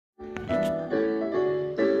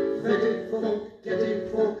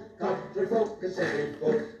city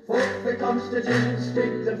folk. Folk for Constitution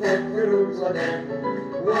Street and folk for Jerusalem.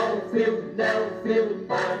 Wallfield, Nellfield,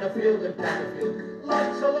 Manorfield and Canterfield.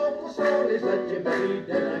 Lots of local stories that you may read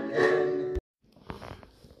in a can.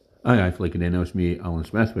 Aye, like an was me, Alan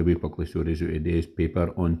Smith, with weekly stories out of today's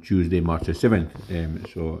paper on Tuesday, March the 7th.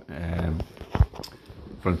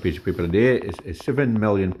 Front page of paper today is £7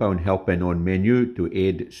 million helping on menu to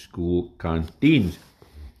aid school canteens.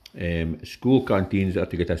 School canteens are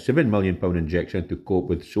to get a £7 million injection to cope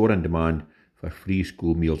with soaring demand for free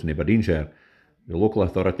school meals in Aberdeenshire. The local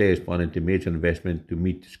authority is planning to major investment to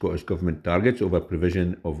meet Scottish Government targets over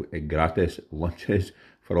provision of gratis lunches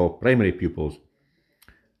for all primary pupils.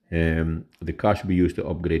 The cash will be used to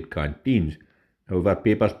upgrade canteens. However,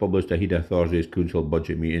 papers published ahead of Thursday's council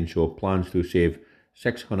budget meeting show plans to save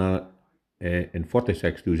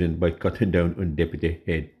 $646,000 by cutting down on deputy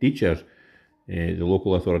head teachers. The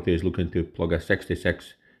local authority is looking to plug a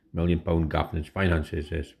 £66 million gap in its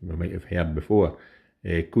finances, as we might have heard before.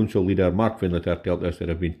 Council leader Mark Finlater told us there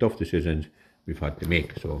have been tough decisions we've had to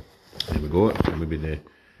make. So there we go. So maybe the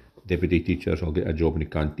deputy teachers will get a job in the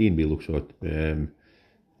canteen, we look so.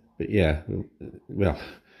 But yeah, well,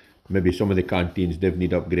 maybe some of the canteens do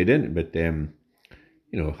need upgrading, but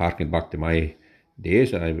harking back to my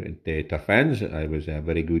days, at Turfans, I was a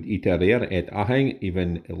very good eater there at Ahing,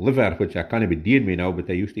 even liver, which I can't be doing me now, but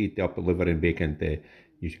I used to eat up liver and bacon.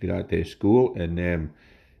 Used to go out to school, and then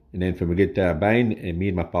when we get to Bain, me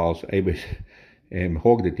and my pals, I was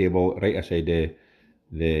hog the table right aside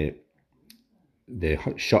the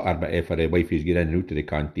shutter bit for the wifeys get in and out to the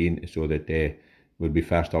canteen, so that would be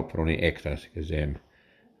first up for any extras, because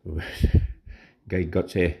guy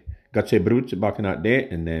gutsy brutes back in that day,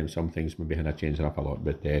 and some things maybe had changed up a lot.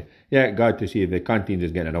 But yeah, glad to see if the canteens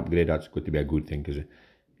is getting an upgrade. That's going to be a good thing, because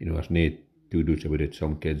there's no two doubts about it.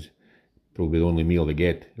 Some kids, probably the only meal they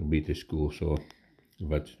get will be to school, so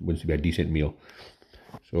but it wants to be a decent meal.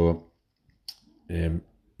 So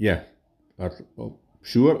yeah, that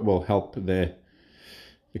sure will help the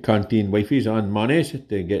canteen wifeys and mannies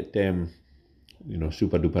to get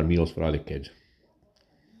super duper meals for all the kids.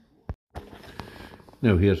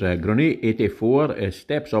 Now here's Grunny, 84,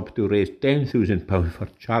 steps up to raise £10,000 for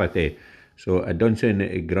charity. So Dunson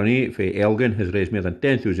Grunny for Elgin has raised more than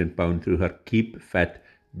 £10,000 through her Keep Fit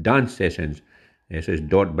dance sessions. Says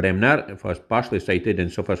Dot Bremner, first partially sighted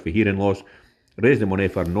and suffers from hearing loss, raised the money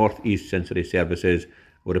for North East Sensory Services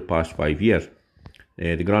over the past 5 years.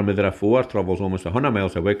 The grandmother of 4 travels almost 100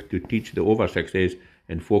 miles a week to teach the over 60s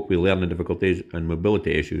and folk with learning difficulties and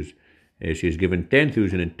mobility issues. She has given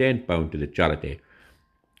 £10,010 to the charity.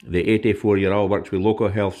 The 84-year-old works with local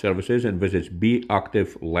health services and visits Be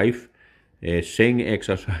Active Life, Sing,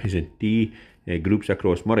 Exercise and Tea groups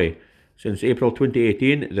across Moray. Since April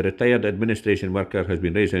 2018, the retired administration worker has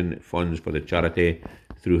been raising funds for the charity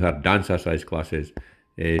through her dance exercise classes.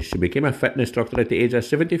 She became a fitness instructor at the age of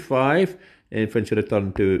 75 when she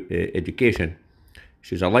returned to education.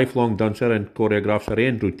 She's a lifelong dancer and choreographs her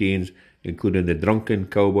own routines, including the Drunken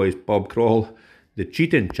Cowboys pub crawl, the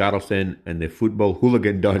Cheating Charleston, and the football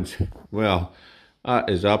hooligan dance. Well, that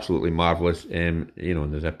is absolutely marvellous.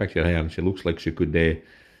 There's a picture here, and she looks like she could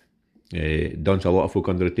dance a lot of folk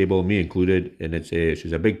under the table, me included. And it's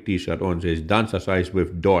she's a big T-shirt on, says "Dance Exercise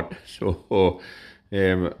with Dot." So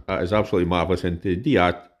that is absolutely marvellous. And to do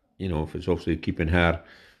that, if it's obviously keeping her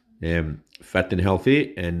fit and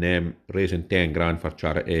healthy, and raising 10 grand for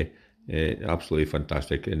charity, absolutely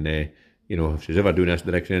fantastic. And if she's ever doing this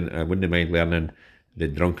direction, I wouldn't mind learning the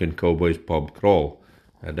Drunken Cowboys pub crawl.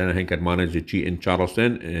 Then I think I'd manage the Cheating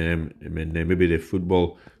Charleston, and maybe the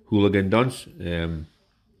football hooligan dance.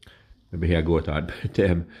 Maybe here I go with that. But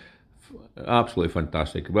absolutely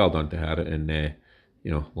fantastic. Well done to her, and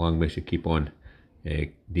long may she keep on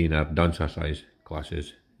doing her dance exercise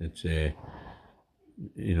classes. It's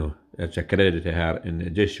it's a credit to her, and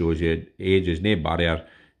it just shows you age is no barrier.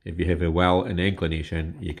 If you have a will and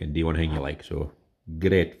inclination, you can do anything you like. So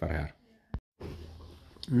great for her.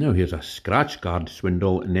 Now here's a scratch card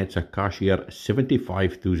swindle nets a cashier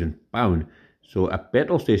 £75,000. So a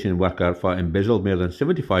petrol station worker embezzled more than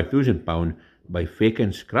 £75,000 by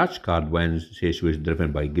faking scratch card wins, says she was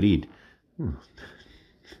driven by greed.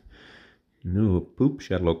 No poop,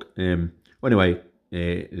 Sherlock. Anyway,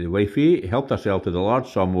 the wifey helped herself to the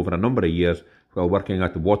large sum over a number of years while working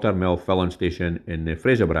at the watermill filling station in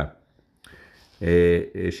Fraserburgh.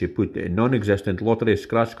 She put non-existent lottery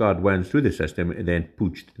scratch card wins through the system and then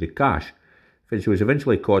pooched the cash. When she was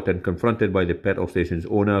eventually caught and confronted by the petrol station's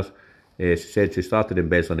owners, she said she started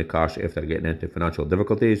embezzling the cash after getting into financial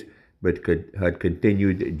difficulties, but had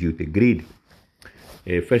continued due to greed.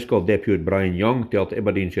 Fiscal Deputy Brian Young told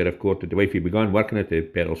Aberdeen Sheriff Court that the wifey began working at the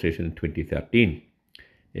petrol station in 2013.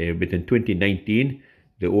 But in 2019,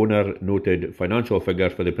 the owner noted financial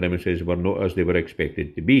figures for the premises were not as they were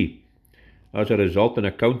expected to be. As a result, an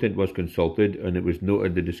accountant was consulted, and it was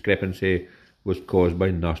noted the discrepancy was caused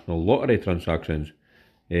by National Lottery transactions.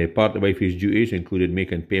 Part of the wifey's duties included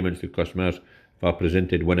making payments to customers for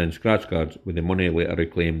presented win and scratch cards, with the money later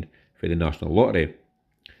reclaimed for the National Lottery.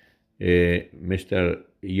 Mr.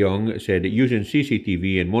 Young said that using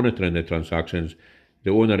CCTV and monitoring the transactions, the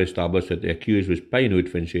owner established that the accused was paying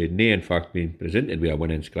out when she had not in fact been presented with a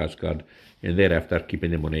win and scratch card, and thereafter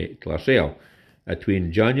keeping the money to herself.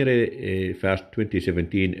 Between January 1st,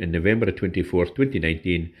 2017 and November 24th,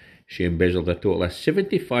 2019, she embezzled a total of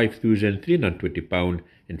 £75,320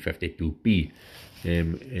 and 52p.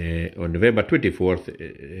 On November 24th,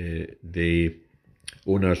 the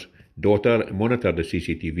owner's daughter monitored the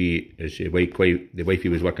CCTV as the wifey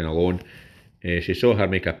was working alone. She saw her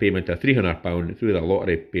make a payment of £300 through the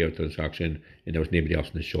lottery payout transaction, and there was nobody else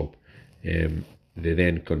in the shop. They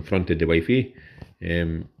then confronted the wifey.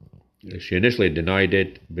 She initially denied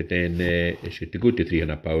it, but then she took out the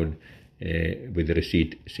 £300 with the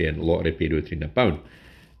receipt saying lottery paid out £300.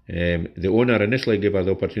 The owner initially gave her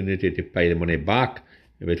the opportunity to pay the money back,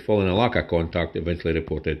 but following a lack of contact, eventually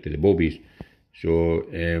reported to the bobbies. So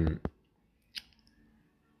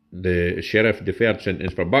the sheriff deferred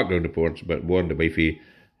sentence for background reports, but warned the wifey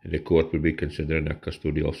the court would be considering a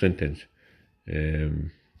custodial sentence.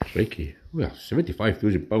 Crikey, well,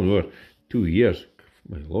 £75,000 over 2 years.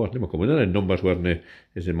 My lord, never come in. Numbers weren't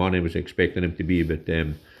as the money was expecting him to be, but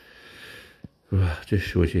just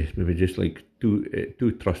shows you maybe just like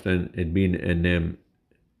too trusting it'd been, and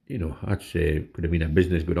that's could have been a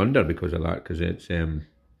business good under because of that, because it's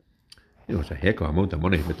it's a heck of an amount of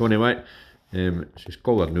money. But anyway, she's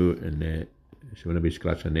collared now, and she won't be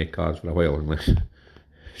scratching neck cards for a while unless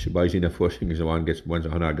she buys in a first thing as the one gets wins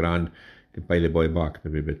 £100,000, can pay the boy back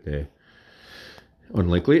maybe, but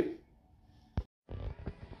unlikely.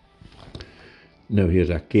 Now here's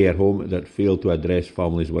a care home that failed to address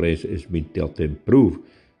families' worries has been told to improve.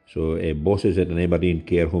 So bosses at an Aberdeen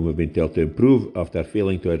care home have been told to improve after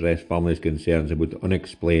failing to address families' concerns about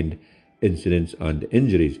unexplained incidents and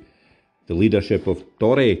injuries. The leadership of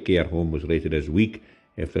Doric Care Home was rated as weak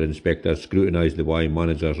after inspectors scrutinised the way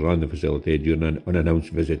managers ran the facility during an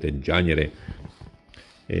unannounced visit in January.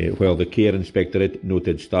 While the care inspectorate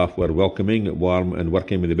noted staff were welcoming, warm and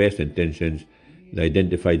working with the best intentions, they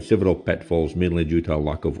identified several pitfalls, mainly due to a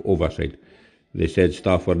lack of oversight. They said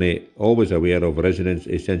staff were not always aware of residents'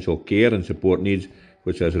 essential care and support needs,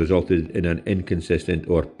 which has resulted in an inconsistent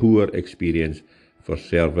or poor experience for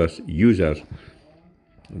service users.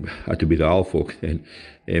 Had to be the all folk then.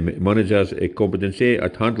 Managers' competency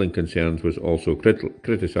at handling concerns was also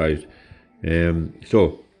criticised.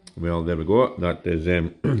 Well, there we go. That is,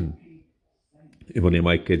 if one of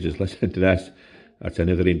my kids is listening to this, that's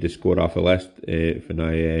another one to score off the list when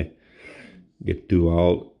I get too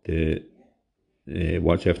old to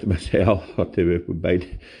watch after myself or to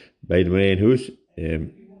bide my own house.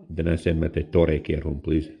 Then I send me to Doric Care Home,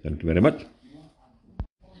 please. Thank you very much.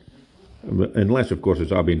 Unless, of course,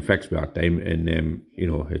 it's all been fixed by that time, and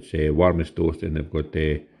it's warm as toast, and they've got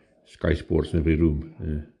Sky Sports in every room.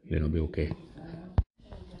 Then it'll be okay.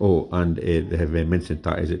 Oh, and they have mentioned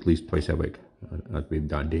that is at least twice a week. That'd be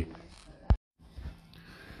dandy.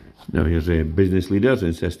 Now here's business leaders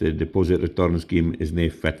insist the deposit return scheme is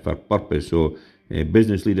not fit for purpose. So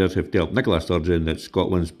business leaders have told Nicola Sturgeon that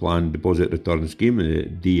Scotland's planned deposit return scheme,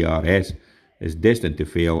 DRS, is destined to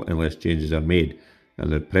fail unless changes are made,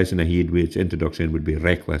 and that pressing ahead with its introduction would be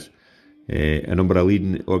reckless. A number of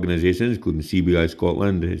leading organisations, including CBI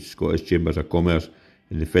Scotland, the Scottish Chambers of Commerce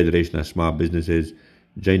and the Federation of Small Businesses,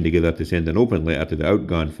 joined together to send an open letter to the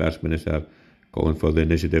outgoing First Minister calling for the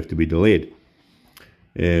initiative to be delayed.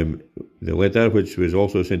 The letter, which was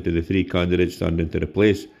also sent to the three candidates standing to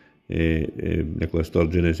replace Nicola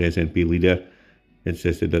Sturgeon as SNP leader,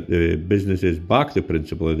 insisted that the businesses back the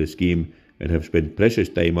principle of the scheme and have spent precious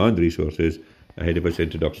time and resources ahead of its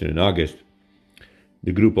introduction in August.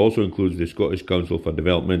 The group also includes the Scottish Council for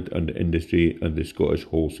Development and Industry and the Scottish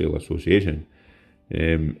Wholesale Association.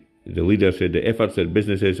 The leader said the efforts that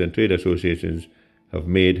businesses and trade associations have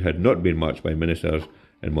made had not been matched by ministers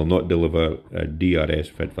and will not deliver a DRS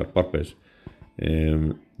fit for purpose.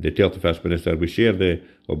 They tell the First Minister, we share the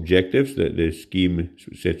objectives that the scheme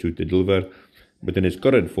sets out to deliver, but in its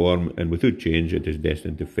current form and without change it is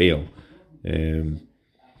destined to fail. They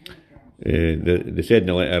said in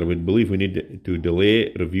the letter, we believe we need to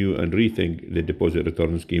delay, review and rethink the deposit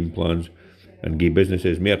return scheme plans and give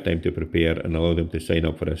businesses more time to prepare and allow them to sign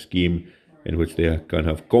up for a scheme in which they can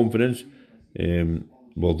have confidence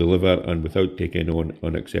will deliver and without taking on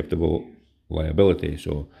unacceptable liability.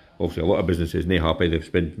 So obviously a lot of businesses not happy, they've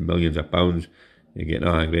spent millions of pounds getting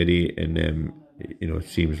everything ready, and it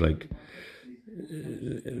seems like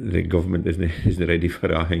the government isn't ready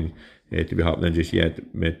for anything to be happening just yet.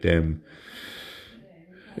 But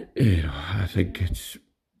I think it's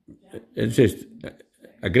just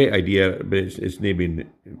a great idea, but it's not been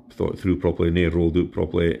thought through properly, not rolled out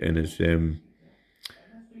properly, and it's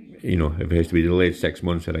if it has to be delayed 6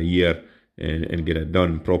 months or a year and get it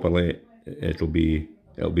done properly, it'll be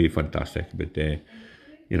fantastic. But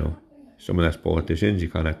some of these politicians, you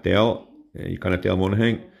cannot tell them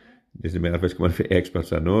anything. It doesn't matter if it's coming from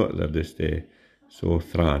experts or not, they're just so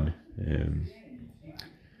thrown,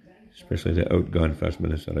 especially the outgoing First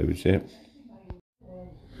Minister, I would say.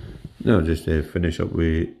 Now, just to finish up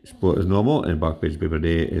with sport as normal, and back page paper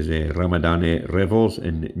day is Ramadani revels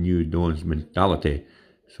in new Dons mentality.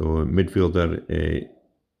 So midfielder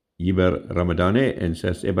Iber Ramadani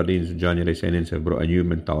insists Aberdeen's January signings have brought a new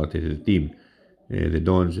mentality to the team. The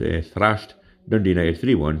Dons thrashed Dundee United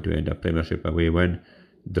 3-1 to end a Premiership away win,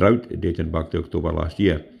 drought dating back to October last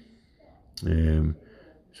year.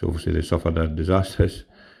 So obviously they suffered a disastrous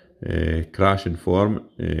crash in form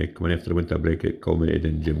coming after the winter break. It culminated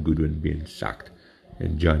in Jim Goodwin being sacked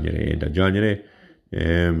in end of January.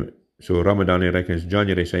 So Ramadani reckons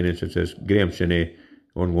January signings such as Graham Shinney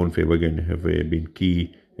on loan for Wigan have been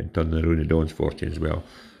key in turning around the Dons' fortunes. Well,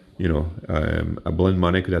 a blind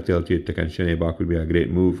man could have told you taking Shinney back would be a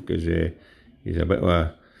great move, because he's a bit of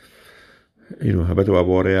a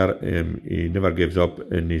warrior. He never gives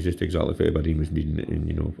up, and he's just exactly what Aberdeen was needing.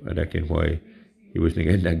 And I reckon why he wasn't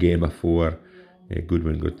in that game before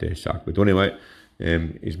Goodwin got sacked. But anyway,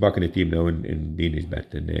 he's back in the team now, and Dean is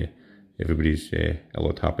back, and everybody's a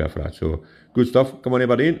lot happier for that. So good stuff. Come on,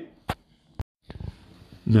 Aberdeen.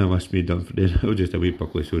 Now that's me done for today. Just a wee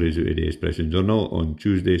buckle of stories out of the Express and Journal on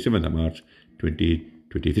Tuesday, 7th of March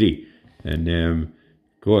 2023. And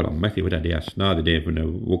God almighty, what a day of snow the day. When I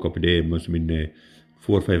woke up today, it must have been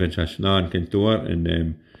 4 or 5 inches of snow in Kintore,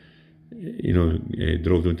 and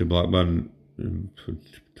drove down to Blackburn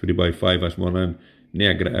 20 by 5 this morning.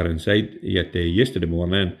 No gritter inside, yet yesterday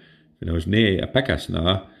morning when I was near a pick of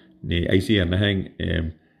snow, no icy or nothing,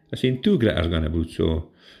 I seen 2 gritters going about.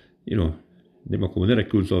 So they might come near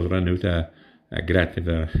cool souls run out a grit if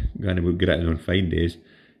they're going about gritting on fine days,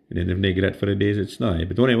 and then they've no grit for the days it's snow.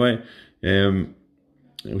 But anyway, there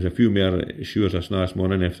was a few more showers of snow this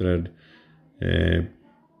morning after I'd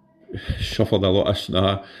shuffled a lot of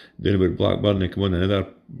snow down about Blackburn. And come on, another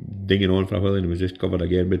dinging on for a while, and it was just covered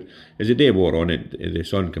again. But as the day wore on, the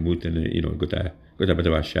sun came out, and got a bit of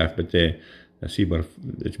a shift. But I see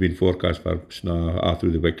it's been forecast for snow all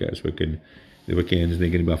through the week this week, and the weekends they're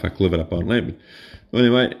going to be off a clever apparently. But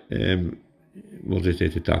anyway, we'll just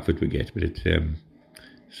have to talk what we get. But it's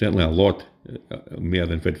certainly a lot more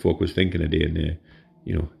than fit folk was thinking a day. And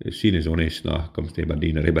as soon as honest snow comes to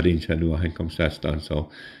Aberdeen, or Aberdeenshire now, I think comes to that stand.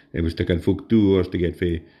 So it was taking folk 2 hours to get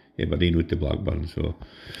from Aberdeen out to Blackburn. So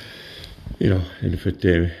and if it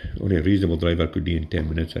only a reasonable driver could be in 10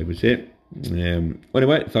 minutes, I would say.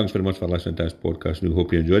 Anyway, thanks very much for listening to this podcast. I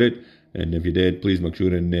hope you enjoyed it, and if you did, please make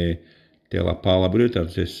sure and tell a pal about it, or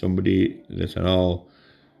just somebody that's an all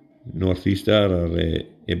northeaster or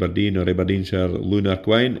Aberdeen or Aberdeenshire loon or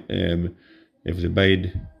quine. If they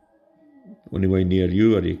bide anywhere near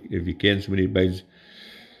you, or if you can, somebody bides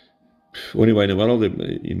anywhere in the world,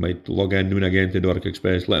 you might log in noon again to Doric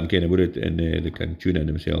Express, let them ken about it, and they can tune in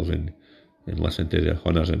themselves and listen to the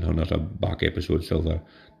Hunners and Hunners back episodes till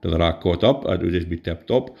they're all caught up. It would just be tip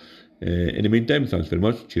top. In the meantime, thanks very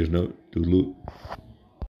much. Cheers now. Toodaloo.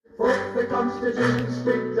 Fuck the Constitution,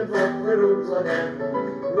 stick the fuck the rules on them.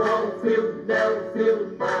 Wallfield,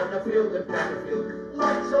 Nellfield, Manorfield and Pannerfield.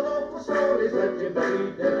 Lots of local stories that you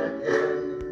made in a